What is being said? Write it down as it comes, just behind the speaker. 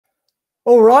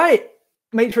All right,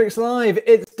 Matrix Live,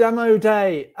 it's demo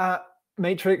day at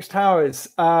Matrix Towers.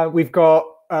 We've got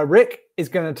Rick is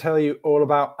going to tell you all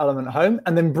about Element Home,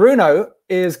 and then Bruno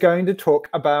is going to talk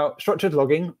about structured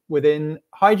logging within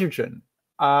Hydrogen.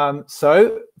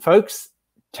 So, folks,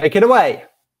 take it away.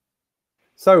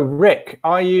 So, Rick,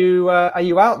 are you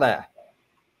out there?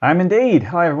 I'm indeed.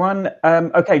 Hi, everyone.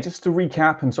 Okay, just to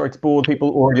recap, I'm sorry to bore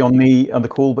people already on the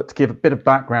call, but to give a bit of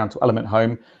background to Element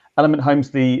Home. Element Home's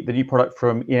the new product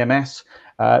from EMS.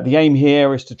 The aim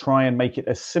here is to try and make it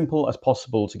as simple as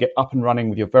possible to get up and running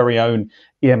with your very own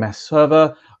EMS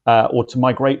server, or to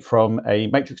migrate from a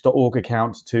matrix.org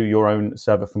account to your own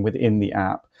server from within the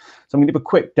app. So I'm going to give a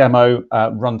quick demo,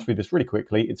 run through this really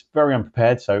quickly. It's very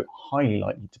unprepared, so highly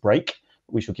likely to break.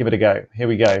 But we shall give it a go. Here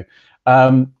we go.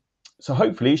 So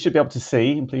hopefully you should be able to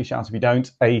see, and please shout if you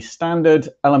don't, a standard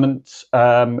Element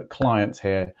client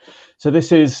here. So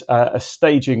this is a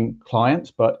staging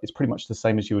client, but it's pretty much the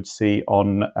same as you would see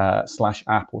on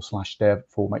 /app or /dev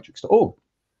for matrix.org.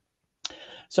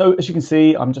 So as you can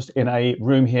see, I'm just in a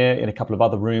room here, in a couple of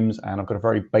other rooms, and I've got a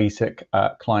very basic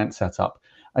client setup.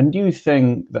 A new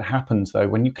thing that happens though,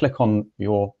 when you click on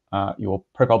your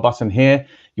profile button here,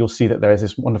 you'll see that there is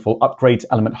this wonderful Upgrade to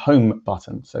Element Home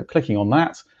button. So clicking on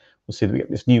that, we'll see that we get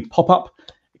this new pop-up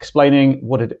explaining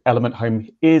what an Element Home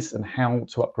is and how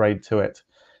to upgrade to it.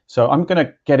 So I'm going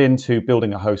to get into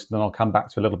building a host, and then I'll come back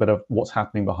to a little bit of what's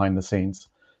happening behind the scenes.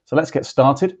 So let's get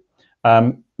started.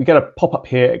 We get a pop-up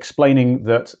here explaining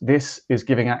that this is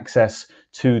giving access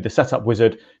to the setup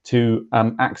wizard to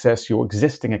access your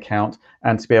existing account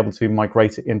and to be able to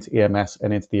migrate it into EMS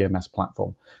and into the EMS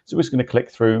platform. So we're just going to click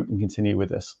through and continue with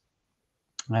this.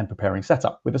 And preparing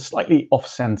setup with a slightly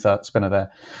off-center spinner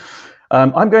there.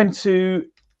 I'm going to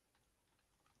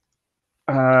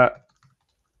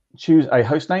choose a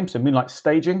host name, so Moonlight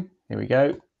Staging. Here we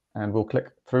go, and we'll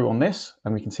click through on this,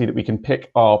 and we can see that we can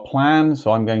pick our plan.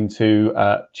 So I'm going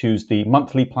to choose the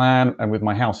monthly plan, and with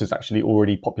my house is actually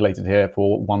already populated here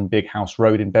for One Big House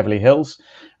Road in Beverly Hills,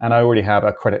 and I already have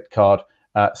a credit card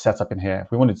set up in here.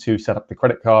 If we wanted to set up the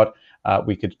credit card,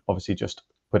 we could obviously just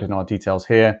put in our details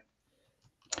here.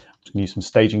 Just use some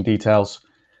staging details,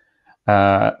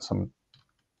 some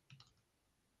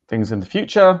things in the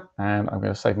future, and I'm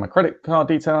going to save my credit card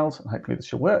details, and hopefully this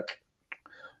should work.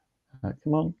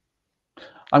 Come on.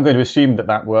 I'm going to assume that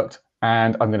that worked,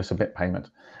 and I'm going to submit payment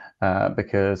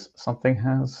because something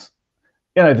has,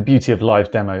 you know, the beauty of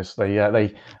live demos.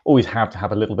 They always have to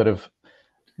have a little bit of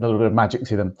magic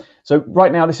to them. So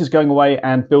right now this is going away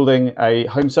and building a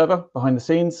home server behind the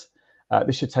scenes.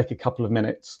 This should take a couple of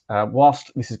minutes.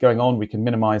 Whilst this is going on, we can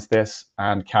minimize this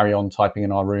and carry on typing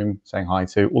in our room, saying hi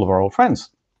to all of our old friends.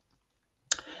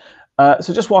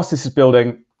 So just whilst this is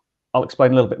building, I'll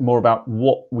explain a little bit more about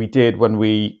what we did when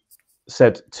we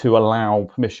said to allow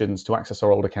permissions to access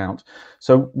our old account.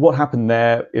 So what happened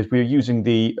there is we were using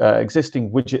the existing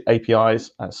widget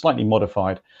APIs, slightly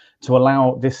modified, to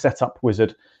allow this setup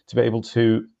wizard to be able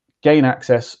to gain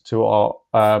access to our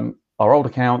old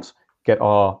account, get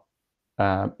our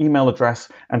email address,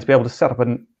 and to be able to set up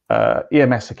an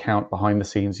EMS account behind the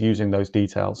scenes using those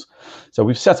details. So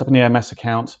we've set up an EMS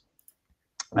account.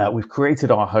 We've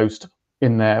created our host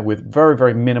in there with very,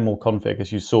 very minimal config.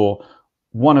 As you saw,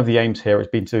 one of the aims here has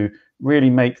been to really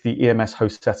make the EMS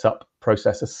host setup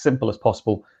process as simple as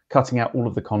possible, cutting out all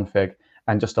of the config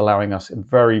and just allowing us in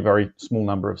very, very small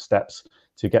number of steps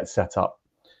to get set up.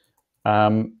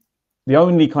 The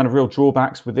only kind of real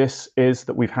drawbacks with this is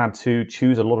that we've had to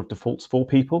choose a lot of defaults for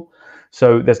people.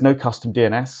 So there's no custom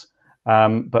DNS,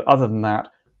 but other than that,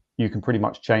 you can pretty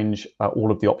much change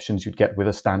all of the options you'd get with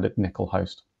a standard Nickel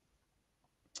host.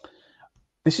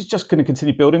 This is just going to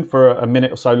continue building for a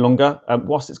minute or so longer.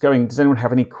 Whilst it's going, does anyone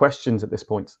have any questions at this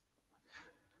point?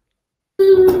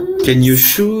 Can you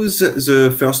choose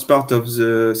the first part of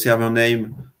the server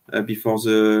name before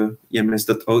the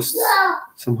ems.host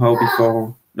somehow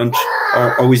before launch,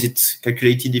 or is it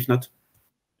calculated if not?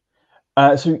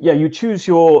 So yeah, you choose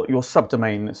your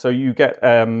subdomain. So you get,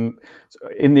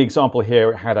 in the example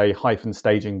here, it had a hyphen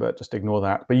staging, but just ignore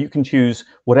that. But you can choose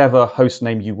whatever host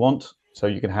name you want. So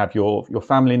you can have your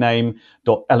family name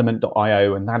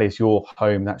 .element.io, and that is your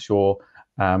home. That's your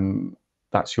kind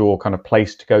of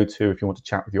place to go to if you want to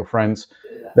chat with your friends.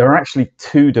 There are actually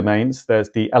two domains. There's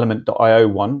the element.io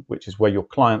one, which is where your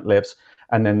client lives,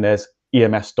 and then there's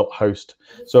ems.host.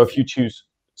 So if you choose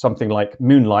something like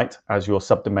Moonlight as your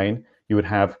subdomain, you would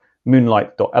have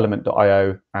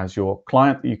moonlight.element.io as your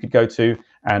client that you could go to,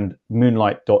 and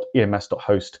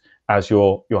moonlight.ems.host as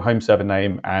your home server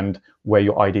name and where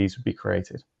your IDs would be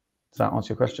created. Does that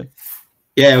answer your question?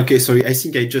 Yeah, okay, sorry. I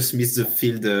think I just missed the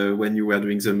field when you were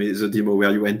doing the demo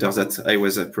where you enter that. I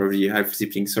was probably half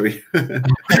sleeping, sorry.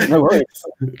 No worries.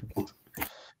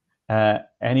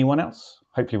 Anyone else?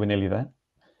 Hopefully we're nearly there.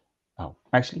 Oh,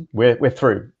 actually, we're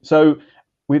through. So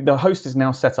the host is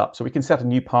now set up, so we can set a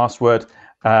new password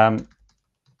on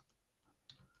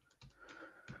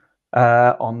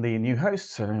the new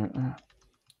host. So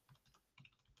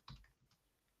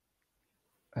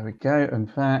there we go. In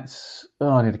fact,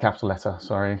 oh, I need a capital letter.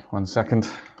 Sorry, 1 second.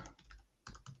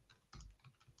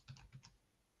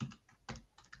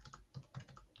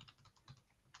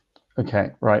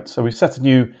 Okay, right. So we've set a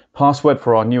new password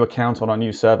for our new account on our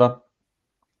new server.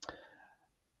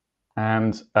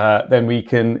 And then we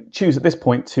can choose at this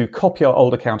point to copy our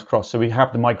old account across. So we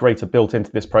have the migrator built into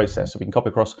this process. So we can copy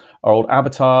across our old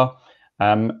avatar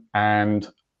and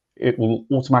it will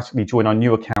automatically join our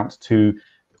new account to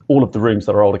all of the rooms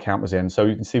that our old account was in. So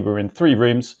you can see we're in 3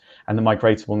 rooms and the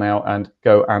migrator will now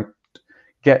go and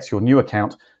get your new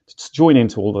account to join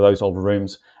into all of those old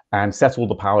rooms and set all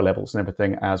the power levels and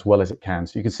everything as well as it can.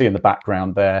 So you can see in the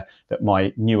background there that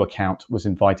my new account was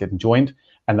invited and joined,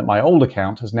 and that my old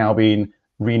account has now been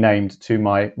renamed to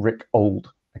my Rick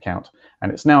Old account.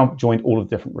 And it's now joined all of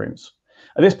the different rooms.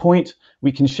 At this point,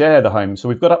 we can share the home. So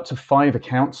we've got up to 5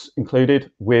 accounts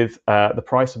included with the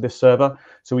price of this server.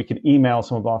 So we can email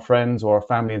some of our friends or our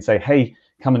family and say, hey,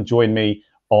 come and join me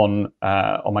on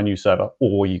my new server,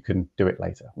 or you can do it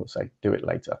later. We'll say, do it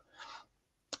later.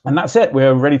 And that's it,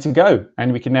 we're ready to go.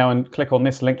 And we can now click on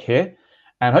this link here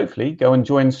and hopefully go and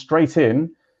join straight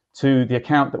in to the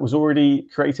account that was already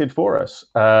created for us.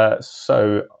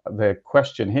 So the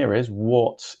question here is,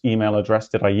 what email address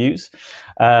did I use?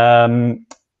 And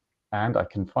I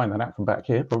can find that out from back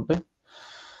here, probably.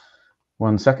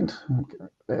 1 second.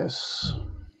 This.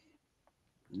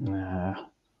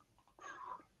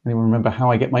 Anyone remember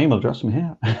how I get my email address from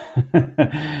here?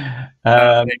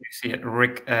 You see it,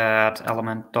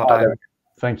 rick@element.io.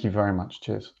 Thank you very much.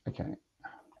 Cheers. Okay.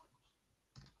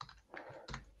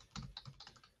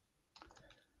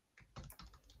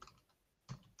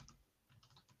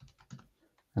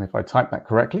 And if I type that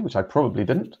correctly, which I probably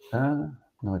didn't, no,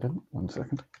 I didn't. 1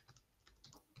 second.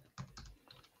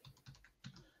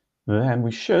 Then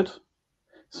we should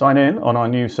sign in on our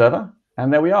new server.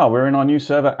 And there we are. We're in our new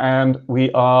server, and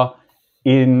we are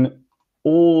in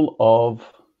all of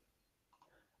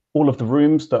the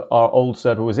rooms that our old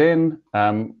server was in.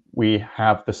 We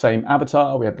have the same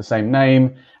avatar, we have the same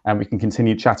name, and we can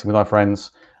continue chatting with our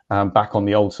friends back on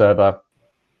the old server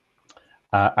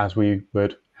as we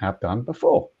would have done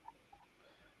before.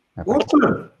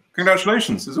 Awesome.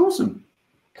 Congratulations. It's awesome.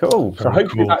 Cool. So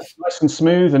hopefully that's nice and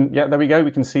smooth. And yeah, there we go.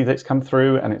 We can see that it's come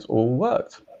through and it's all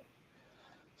worked.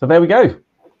 So there we go.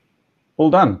 All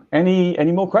done.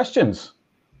 Any more questions?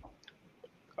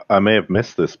 I may have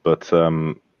missed this, but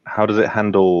how does it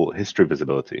handle history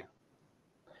visibility?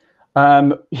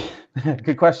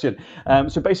 Good question.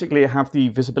 So basically, I have the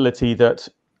visibility that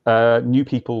new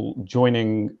people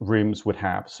joining rooms would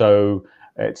have. So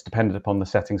it's dependent upon the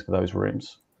settings for those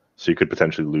rooms. So you could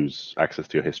potentially lose access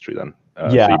to your history then.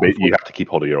 Yeah. So you have to keep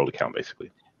hold of your old account, basically.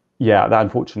 Yeah,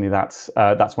 unfortunately, that's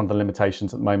one of the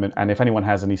limitations at the moment. And if anyone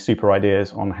has any super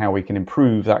ideas on how we can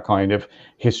improve that kind of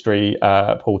history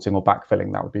porting or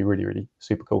backfilling, that would be really, really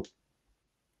super cool.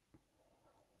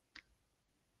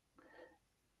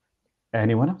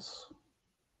 Anyone else?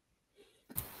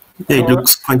 Yeah, it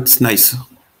looks quite nice.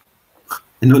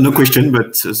 No question,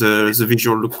 but the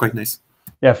visual looks quite nice.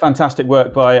 Yeah, fantastic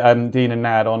work by Dean and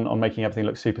Nad on making everything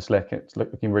look super slick. It's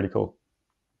looking really cool.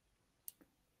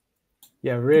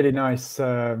 Yeah, really nice.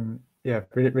 Yeah,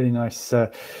 really nice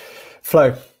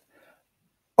flow.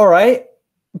 All right,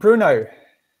 Bruno.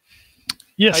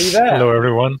 Yes. Are you there? Hello,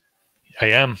 everyone. I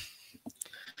am.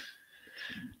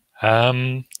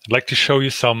 I'd like to show you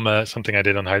something I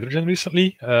did on Hydrogen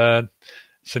recently.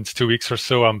 Since 2 weeks or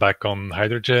so, I'm back on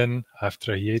Hydrogen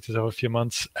after a hiatus of a few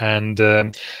months. And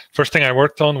first thing I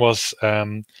worked on was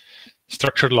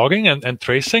structured logging and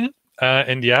tracing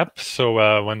in the app.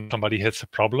 So when somebody hits a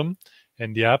problem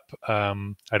in the app,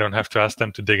 I don't have to ask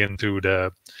them to dig into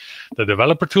the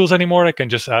developer tools anymore. I can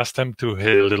just ask them to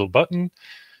hit a little button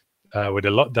with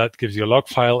a log that gives you a log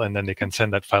file, and then they can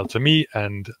send that file to me,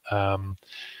 and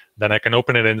then I can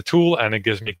open it in the tool, and it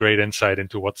gives me great insight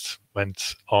into what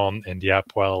went on in the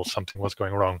app while something was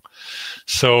going wrong.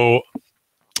 So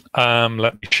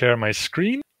let me share my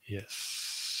screen.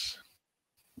 Yes.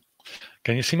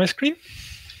 Can you see my screen?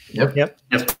 Yep.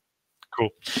 Cool.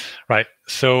 Right.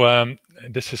 So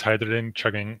this is Hydrogen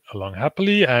chugging along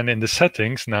happily. And in the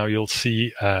settings, now you'll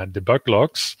see debug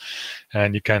logs,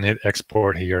 and you can hit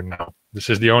export here now. This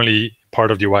is the only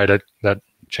part of the UI that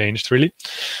changed really.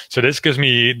 So this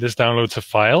downloads a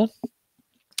file,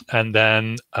 and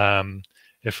then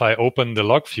if I open the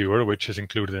log viewer, which is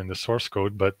included in the source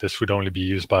code, but this would only be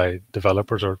used by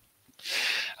developers, or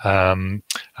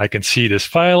I can see this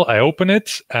file. I open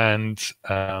it, and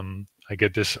I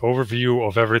get this overview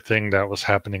of everything that was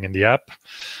happening in the app.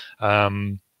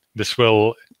 This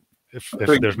will, if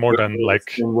there's more than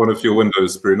like in one of your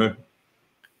windows, Bruno.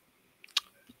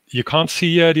 You can't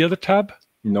see the other tab?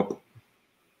 Nope.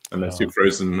 Unless you're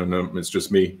frozen and it's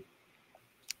just me.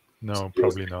 No,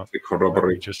 probably not.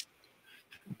 Corroborate. Just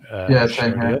yeah,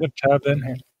 same the other tab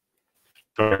then.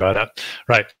 Sorry about that.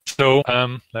 Right. So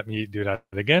let me do that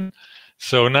again.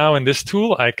 So now in this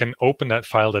tool, I can open that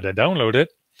file that I downloaded,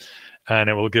 and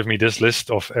it will give me this list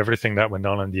of everything that went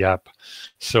on in the app.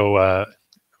 So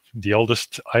the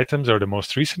oldest items are the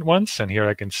most recent ones, and here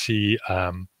I can see,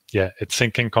 yeah, it's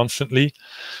syncing constantly.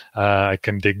 I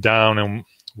can dig down and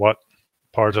what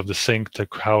part of the sync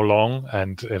took how long,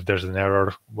 and if there's an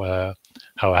error,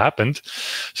 how it happened.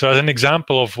 So as an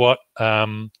example of what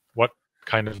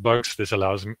kind of bugs this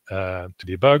allows me to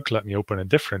debug, let me open a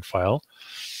different file.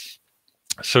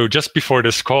 So just before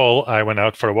this call, I went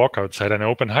out for a walk outside and I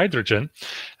opened Hydrogen,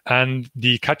 and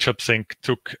the catch-up sync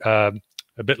took a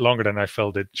bit longer than I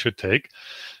felt it should take.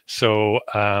 So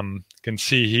you can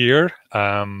see here,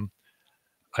 I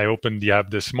opened the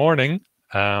app this morning,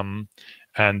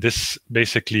 and this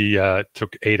basically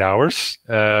took 8 hours,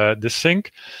 this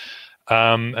sync.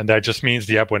 And that just means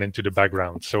the app went into the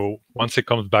background. So once it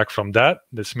comes back from that,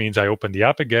 this means I open the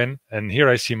app again, and here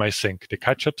I see my sync, the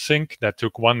catch-up sync that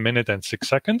took 1 minute and 6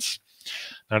 seconds.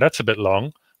 Now that's a bit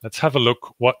long. Let's have a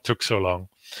look what took so long.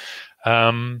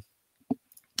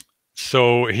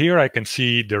 So here I can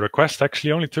see the request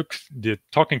actually only took, the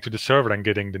talking to the server and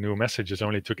getting the new messages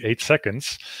only took 8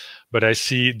 seconds. But I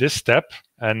see this step,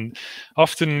 and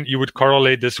often you would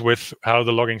correlate this with how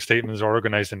the logging statements are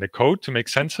organized in the code to make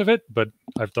sense of it. But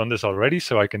I've done this already,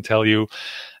 so I can tell you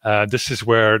this is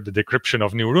where the decryption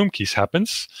of new room keys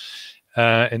happens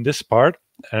in this part.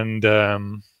 And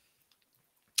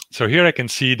so here I can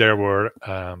see there were,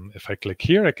 if I click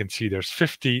here, I can see there's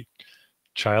 50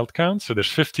 child count. So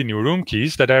there's 50 new room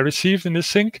keys that I received in this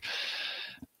sync.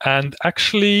 And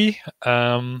actually,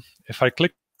 if I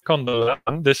click on the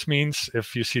one, this means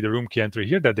if you see the room key entry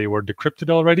here, that they were decrypted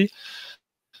already.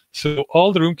 So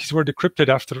all the room keys were decrypted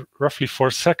after roughly 4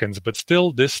 seconds, but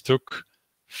still this took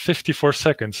 54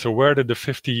 seconds. So where did the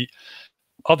 50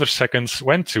 other seconds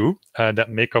went to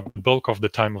that make up the bulk of the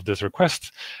time of this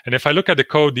request? And if I look at the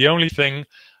code, the only thing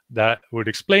that would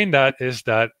explain that is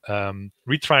that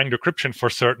retrying decryption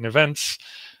for certain events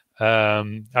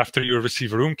after you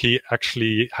receive a room key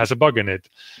actually has a bug in it.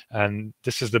 And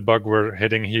this is the bug we're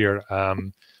hitting here.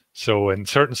 So in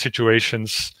certain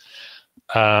situations,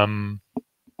 retrying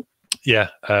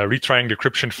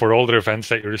decryption for older events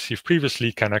that you received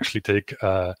previously can actually take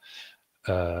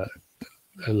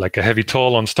like a heavy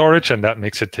toll on storage, and that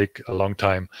makes it take a long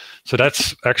time. So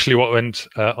that's actually what went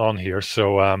on here.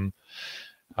 So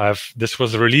this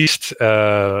was released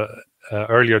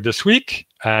earlier this week,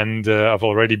 and I've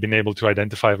already been able to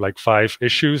identify like 5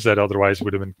 issues that otherwise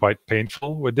would have been quite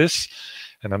painful with this.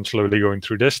 And I'm slowly going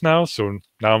through this now. So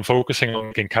now I'm focusing on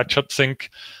making catch-up sync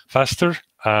faster,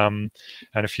 and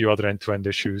a few other end-to-end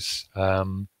issues.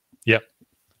 Yeah,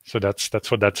 so that's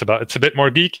what that's about. It's a bit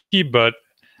more geeky, but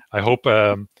I hope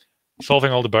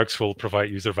solving all the bugs will provide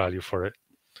user value for it.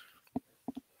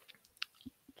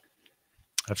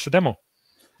 That's the demo.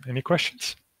 Any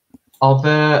questions? Are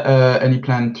there any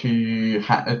plan to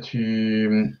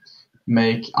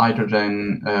make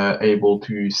Hydrogen able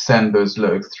to send those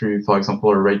logs through, for example,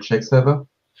 a rate check server?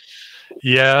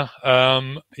 Yeah,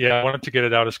 I wanted to get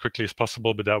it out as quickly as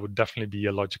possible, but that would definitely be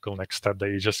a logical next step, that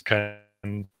you just can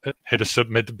hit a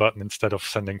submit button instead of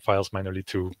sending files manually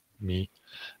to me.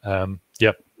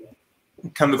 Yeah.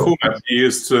 Can the format be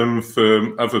used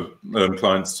for other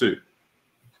clients too?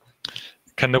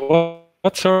 Can the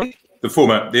what, sorry? The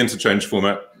format, the interchange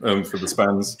format for the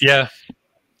spans. Yeah,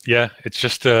 it's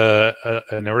just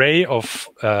an array of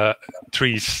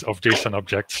trees of JSON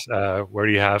objects where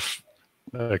you have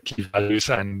key values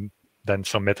and then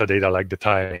some metadata like the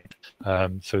timing.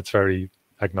 So it's very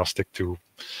agnostic to,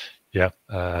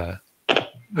 could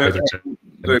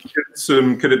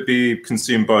it be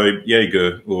consumed by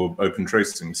Jaeger or open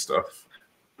tracing stuff?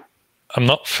 I'm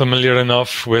not familiar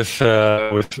enough with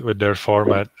their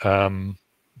format.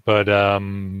 But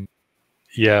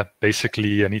yeah,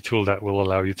 basically any tool that will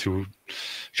allow you to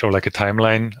show like a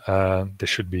timeline, they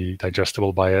should be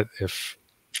digestible by it, if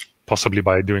possibly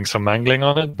by doing some mangling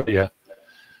on it. But yeah,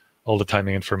 all the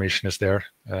timing information is there.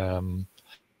 It's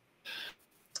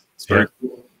very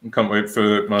cool. I can't wait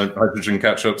for my hydrogen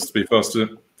catch-ups to be faster.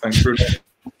 Thanks, Bruno.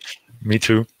 Me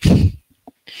too.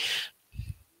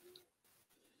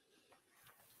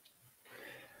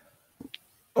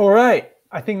 All right.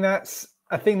 I think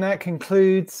that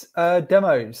concludes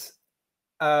demos.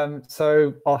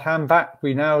 So I'll hand back.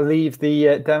 We now leave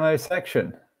the demo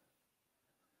section.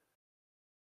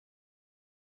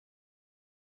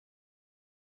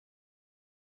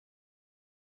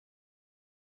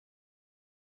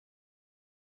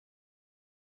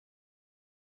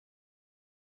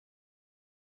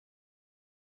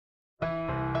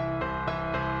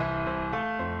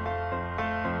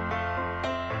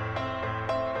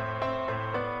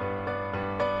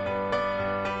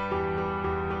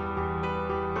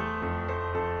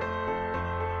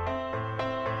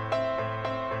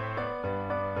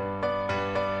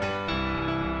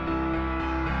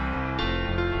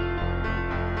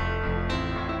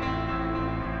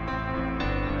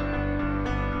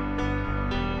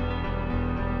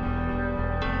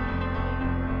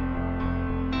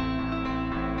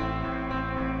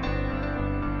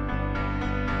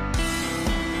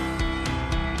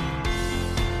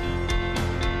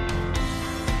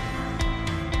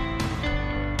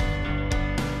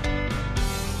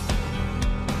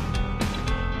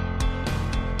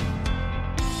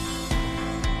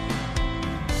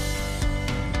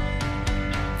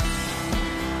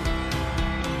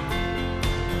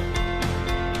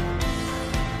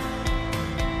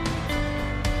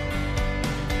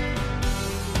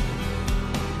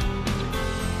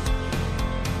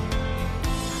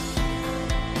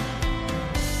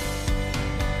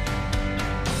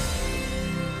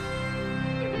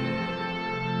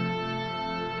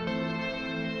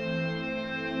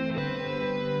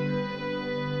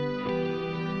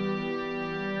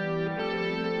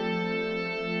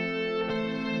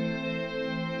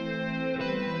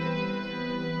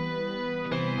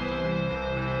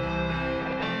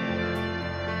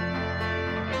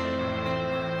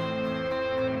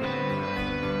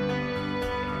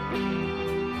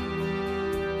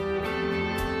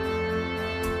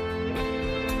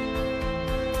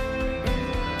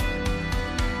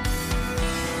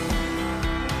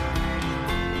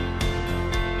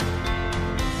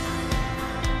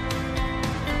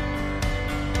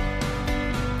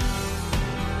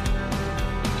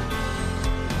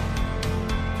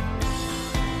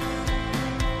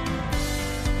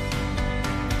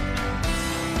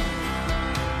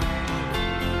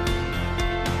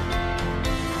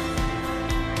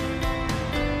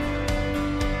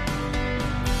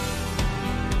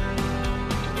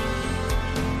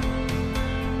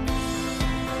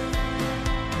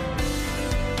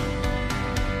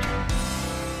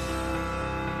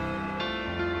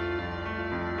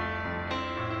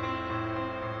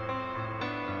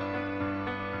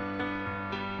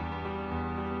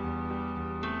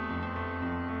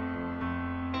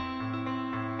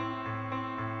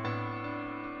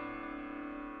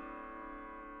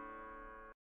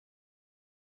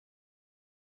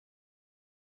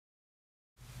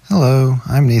 Hello,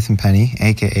 I'm Nathan Penny,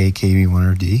 aka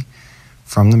KB1RD,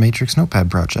 from the Matrix Notepad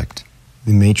project.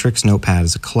 The Matrix Notepad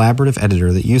is a collaborative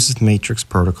editor that uses the Matrix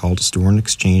protocol to store and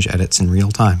exchange edits in real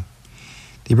time.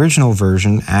 The original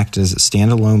version acted as a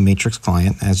standalone Matrix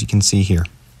client, as you can see here.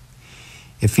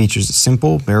 It features a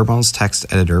simple, bare-bones text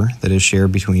editor that is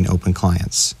shared between open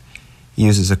clients. It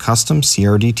uses a custom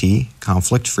CRDT,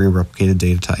 conflict-free replicated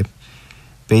data type,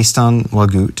 based on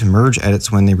Lagout to merge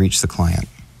edits when they reach the client.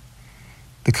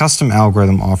 The custom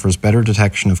algorithm offers better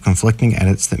detection of conflicting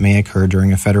edits that may occur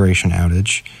during a federation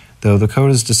outage, though the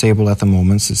code is disabled at the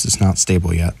moment since it's not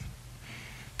stable yet.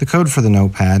 The code for the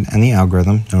Notepad and the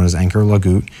algorithm, known as Anchor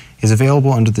Lagout, is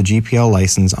available under the GPL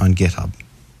license on GitHub.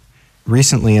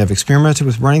 Recently, I've experimented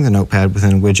with running the Notepad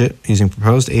within a widget using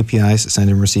proposed APIs to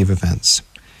send and receive events.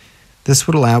 This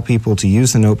would allow people to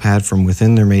use the Notepad from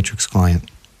within their Matrix client.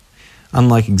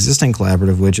 Unlike existing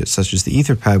collaborative widgets such as the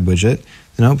Etherpad widget,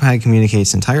 the Notepad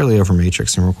communicates entirely over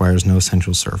Matrix and requires no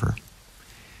central server.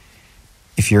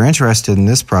 If you're interested in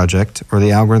this project or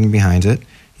the algorithm behind it,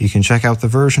 you can check out the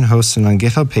version hosted on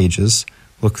GitHub pages,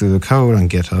 look through the code on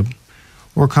GitHub,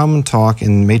 or come and talk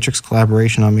in Matrix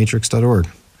collaboration on matrix.org.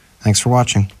 Thanks for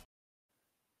watching.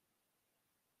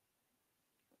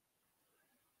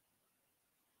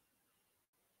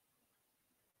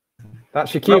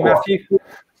 That's your cue, Matthew.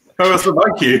 Oh, that's the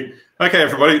thank you. Okay,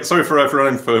 everybody. Sorry for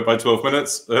running by 12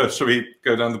 minutes. Shall we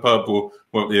go down the pub or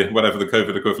whatever the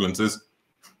COVID equivalent is?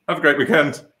 Have a great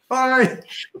weekend. Bye.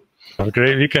 Have a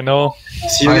great weekend, all.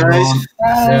 See you guys.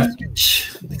 Yeah.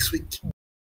 Next week.